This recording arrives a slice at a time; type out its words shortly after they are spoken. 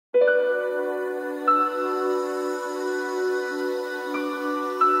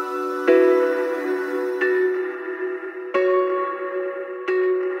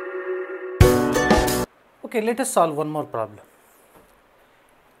Okay, let us solve one more problem.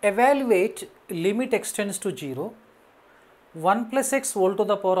 Evaluate limit extends to 0, 1 plus x whole to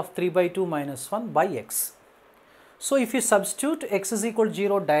the power of 3 by 2 minus 1 by x. So, if you substitute x is equal to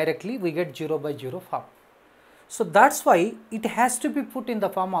 0 directly, we get 0 by 0 form. So, that is why it has to be put in the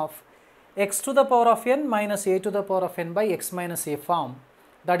form of x to the power of n minus a to the power of n by x minus a form,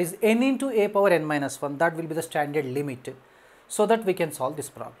 that is n into a power n minus 1, that will be the standard limit, so that we can solve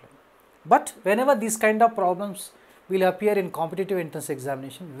this problem. But whenever these kind of problems will appear in competitive entrance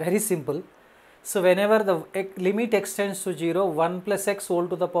examination, very simple. So, whenever the limit extends to 0, 1 plus x whole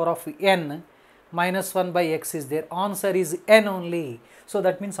to the power of n minus 1 by x is there, answer is n only. So,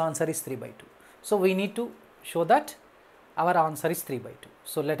 that means answer is 3 by 2. So, we need to show that our answer is 3 by 2.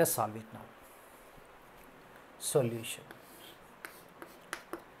 So, let us solve it now. Solution.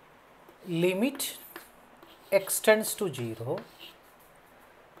 Limit extends to 0,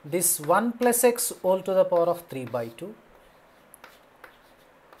 this 1 plus x whole to the power of 3 by 2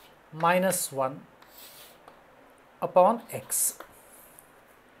 minus 1 upon x.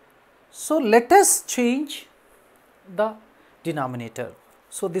 So, let us change the denominator.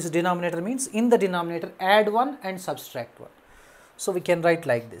 So, this denominator means in the denominator add 1 and subtract 1. So, we can write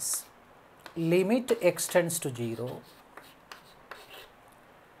like this: limit extends to 0,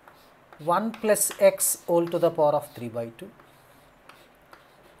 1 plus x whole to the power of 3 by 2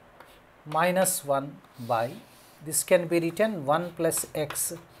 minus 1 by, this can be written 1 plus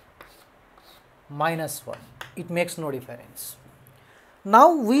x minus 1, it makes no difference.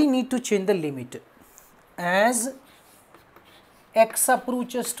 Now, we need to change the limit. As x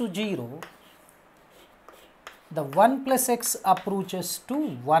approaches to 0, the 1 plus x approaches to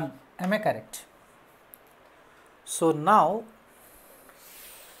 1, am I correct? So, now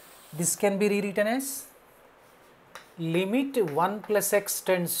this can be rewritten as limit 1 plus x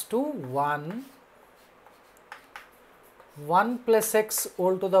tends to 1, 1 plus x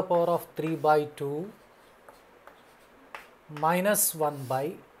whole to the power of 3 by 2 minus 1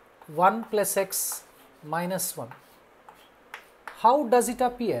 by 1 plus x minus 1. How does it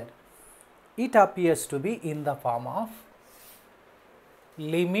appear? It appears to be in the form of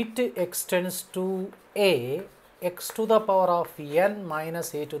limit extends to a, x to the power of n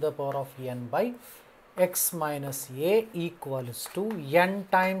minus a to the power of n by x minus a equals to n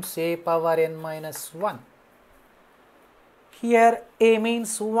times a power n minus 1. Here a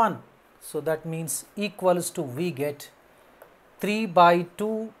means 1, so that means equals to, we get 3 by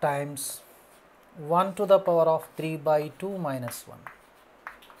 2 times 1 to the power of 3 by 2 minus 1.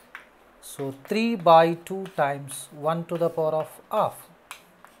 So, 3 by 2 times 1 to the power of half.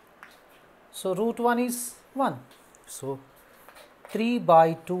 So, root 1 is 1. So, 3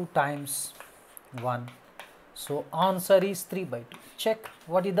 by 2 times 1. So, answer is 3 by 2. Check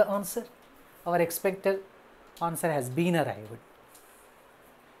what is the answer. Our expected answer has been arrived.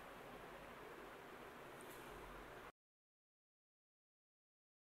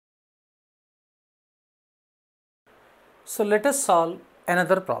 So, let us solve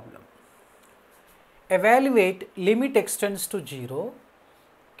another problem. Evaluate limit extends to 0,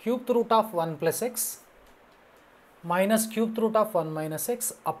 cubed root of 1 plus x minus cubed root of 1 minus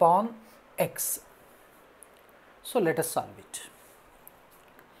x upon x. So, let us solve it.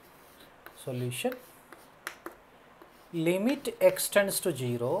 Solution. Limit extends to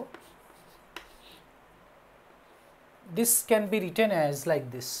 0. This can be written as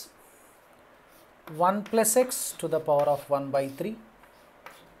like this: 1 plus x to the power of 1 by 3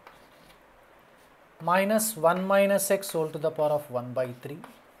 minus 1 minus x whole to the power of 1 by 3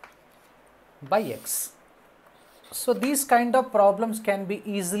 by x. So, these kind of problems can be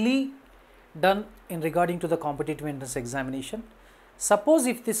easily done in regarding to the competitive entrance examination. Suppose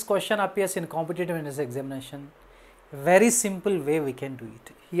if this question appears in competitive entrance examination, very simple way we can do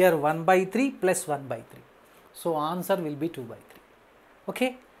it. Here 1 by 3 plus 1 by 3. So, answer will be 2 by 3.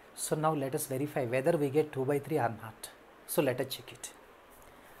 Okay. So, now let us verify whether we get 2 by 3 or not. So, let us check it.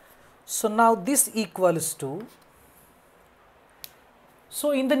 So, now this equals to,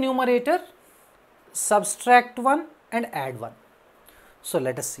 so in the numerator subtract 1 and add 1. So,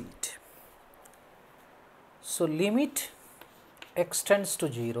 let us see it. So, limit extends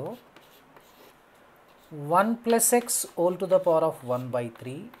to 0, 1 plus x whole to the power of 1 by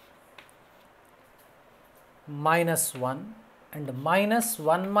 3 minus 1 and minus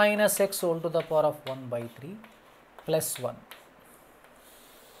 1 minus x whole to the power of 1 by 3 plus 1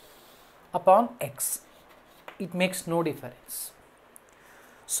 upon x. It makes no difference.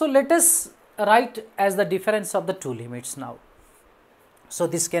 So, let us write as the difference of the two limits now. So,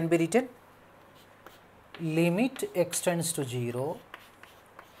 this can be written limit extends to 0,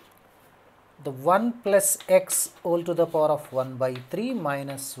 the 1 plus x whole to the power of 1 by 3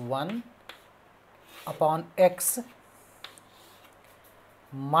 minus 1 upon x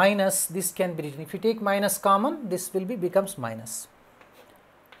minus, this can be written, if you take minus common, this will be becomes minus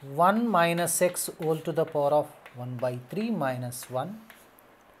 1 minus x whole to the power of 1 by 3 minus 1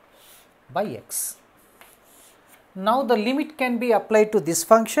 by x. Now the limit can be applied to this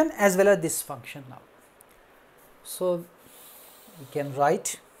function as well as this function now. So we can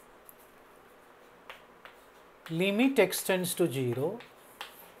write limit x tends to 0,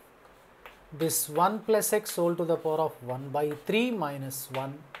 this 1 plus x whole to the power of 1 by 3 minus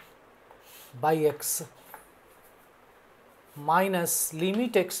 1 by x minus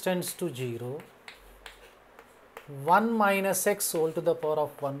limit x tends to 0, 1 minus x whole to the power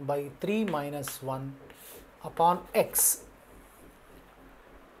of 1 by 3 minus 1 upon x.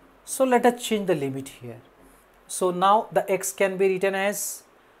 So let us change the limit here. So now the x can be written as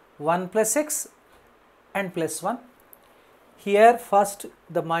 1 plus x and plus 1. Here first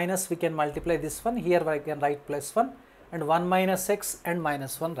the minus we can multiply this one, here I can write plus 1 and 1 minus x and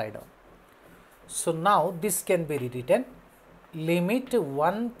minus 1 write down. So now this can be rewritten limit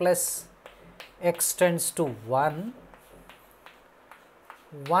 1 plus x tends to 1,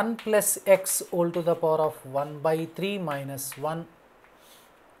 1 plus x whole to the power of 1 by 3 minus 1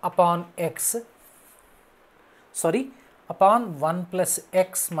 upon x, upon 1 plus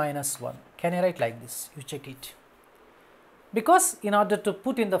x minus 1. Can I write like this? You check it. Because in order to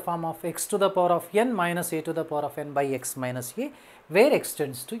put in the form of x to the power of n minus a to the power of n by x minus a, where x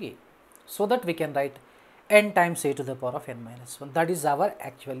tends to a, so that we can write n times a to the power of n minus 1. That is our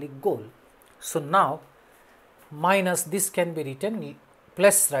actually goal. So now minus this can be written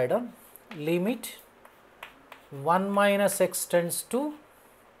plus write down limit 1 minus x tends to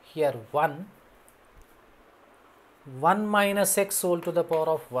here 1 minus x whole to the power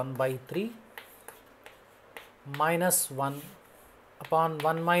of 1 by 3 minus 1 upon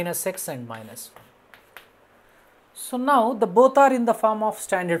 1 minus x and minus 1. So now the both are in the form of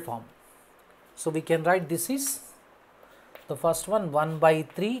standard form. So we can write this is the first one 1 by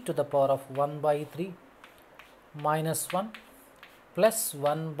 3 to the power of 1 by 3 minus 1 plus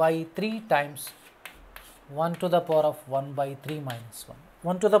 1 by 3 times 1 to the power of 1 by 3 minus 1.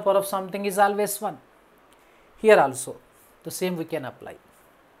 1 to the power of something is always 1. Here also the same we can apply.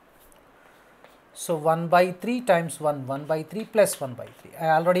 So 1 by 3 times 1 by 3 plus 1 by 3. I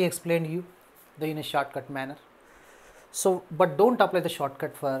already explained you in a shortcut manner. So but don't apply the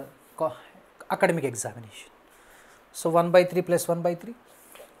shortcut for academic examination. So 1 by 3 plus 1 by 3.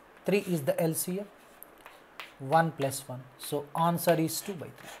 3 is the LCM. 1 plus 1. So answer is 2 by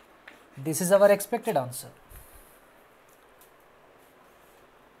 3. This is our expected answer.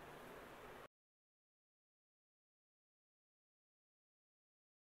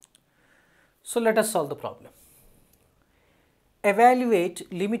 So let us solve the problem.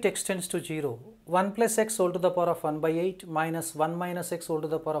 Evaluate limit x tends to 0, 1 plus x whole to the power of 1 by 8 minus 1 minus x whole to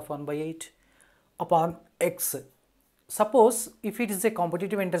the power of 1 by 8 upon x. Suppose if it is a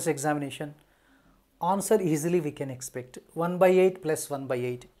competitive entrance examination, answer easily we can expect 1 by 8 plus 1 by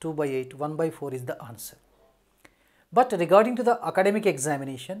 8, 2 by 8, 1 by 4 is the answer. But regarding to the academic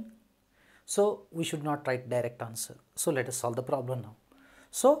examination, so we should not write direct answer. So let us solve the problem now.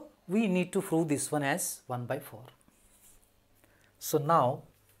 So we need to prove this one as 1 by 4. So now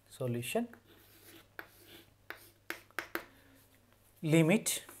solution,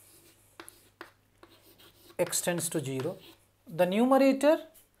 limit x tends to 0, the numerator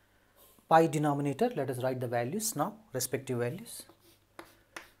by denominator, let us write the values now, respective values,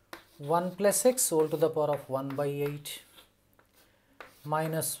 1 plus x whole to the power of 1 by 8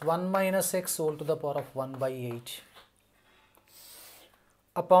 minus 1 minus x whole to the power of 1 by 8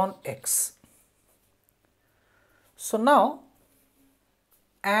 upon x. So now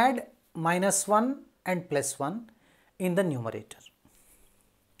add minus 1 and plus 1 in the numerator.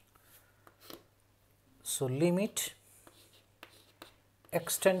 So limit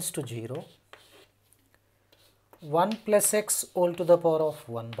x tends to 0, 1 plus x whole to the power of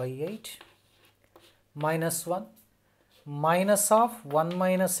 1 by 8 minus 1 minus of 1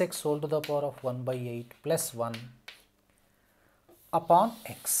 minus x whole to the power of 1 by 8 plus 1 upon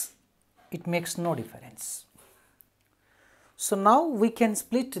x. It makes no difference. So now we can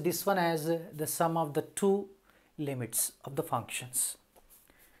split this one as the sum of the two limits of the functions.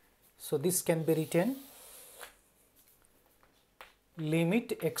 So this can be written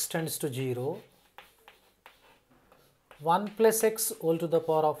limit x tends to 0, 1 plus x whole to the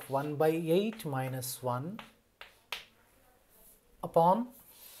power of 1 by 8 minus 1 upon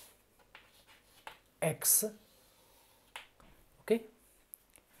x. Okay.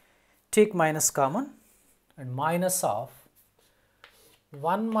 take minus common, and minus of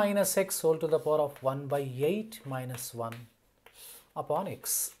 1 minus x whole to the power of 1 by 8 minus 1 upon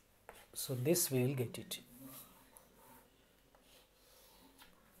x. So this we will get it.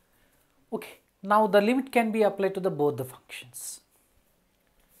 Okay, now the limit can be applied to the both the functions.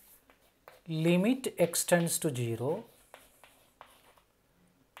 Limit x tends to 0,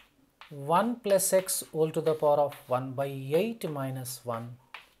 1 plus x whole to the power of 1 by 8 minus 1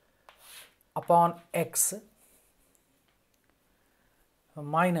 upon x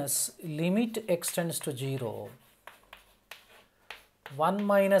minus limit x tends to 0, 1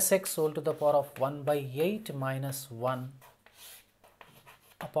 minus x whole to the power of 1 by 8 minus 1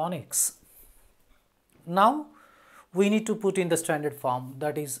 upon x. Now we need to put in the standard form,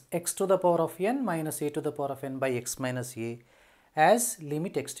 that is x to the power of n minus a to the power of n by x minus a as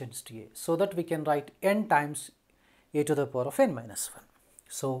limit x tends to a, so that we can write n times a to the power of n minus 1.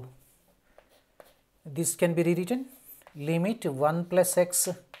 So this can be rewritten, limit 1 plus x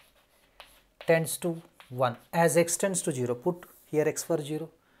tends to 1 as x tends to 0, put here x for 0,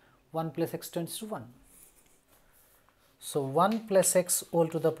 1 plus x tends to 1. So 1 plus x whole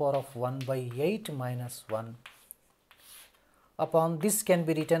to the power of 1 by 8 minus 1 upon this can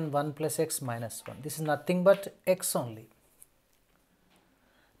be written 1 plus x minus 1. This is nothing but x only.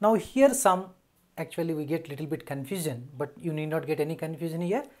 Now here actually we get little bit confusion, but you need not get any confusion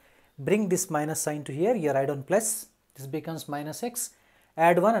here. Bring this minus sign to here, add on plus, this becomes minus x,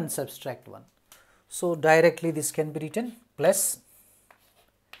 add 1 and subtract 1. So directly this can be written plus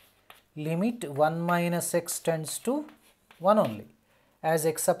limit 1 minus x tends to 1 only. As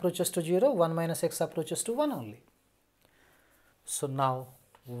x approaches to 0, 1 minus x approaches to 1 only. So now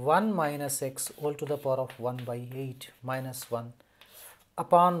 1 minus x whole to the power of 1 by 8 minus 1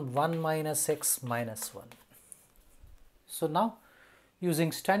 upon 1 minus x minus 1. So now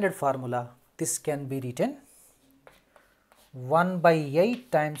using standard formula, this can be written 1 by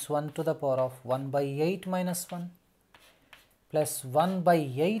 8 times 1 to the power of 1 by 8 minus 1 plus 1 by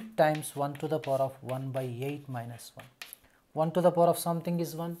 8 times 1 to the power of 1 by 8 minus 1. 1 to the power of something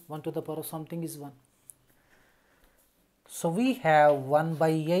is 1, 1 to the power of something is 1. So we have 1 by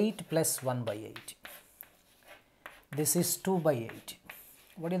 8 plus 1 by 8. This is 2 by 8.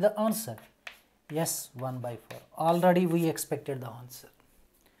 What is the answer? Yes, 1 by 4. Already we expected the answer.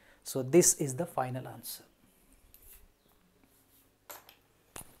 So this is the final answer.